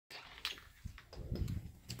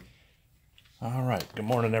All right, good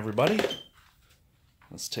morning, everybody.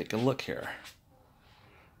 Let's take a look here.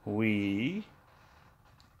 We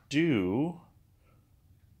do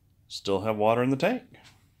still have water in the tank.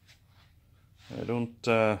 Let's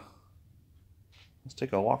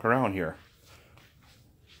take a walk around here.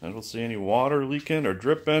 I don't see any water leaking or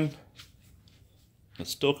dripping.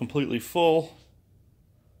 It's still completely full.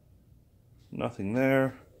 Nothing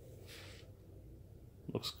there.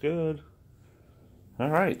 Looks good. All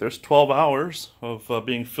right, there's 12 hours of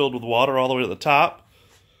being filled with water all the way to the top.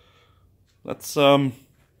 That's, well,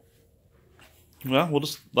 we'll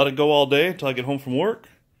just let it go all day until I get home from work.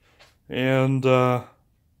 And if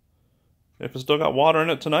it's still got water in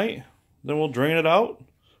it tonight, then we'll drain it out.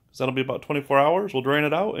 Because that'll be about 24 hours. We'll drain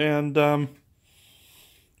it out and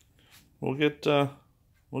we'll get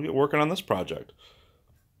working on this project.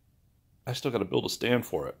 I still got to build a stand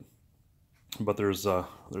for it. But there's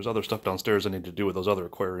other stuff downstairs I need to do with those other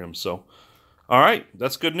aquariums. So, all right,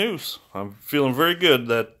 that's good news. I'm feeling very good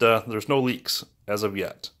that there's no leaks as of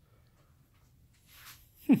yet.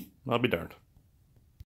 I'll be darned.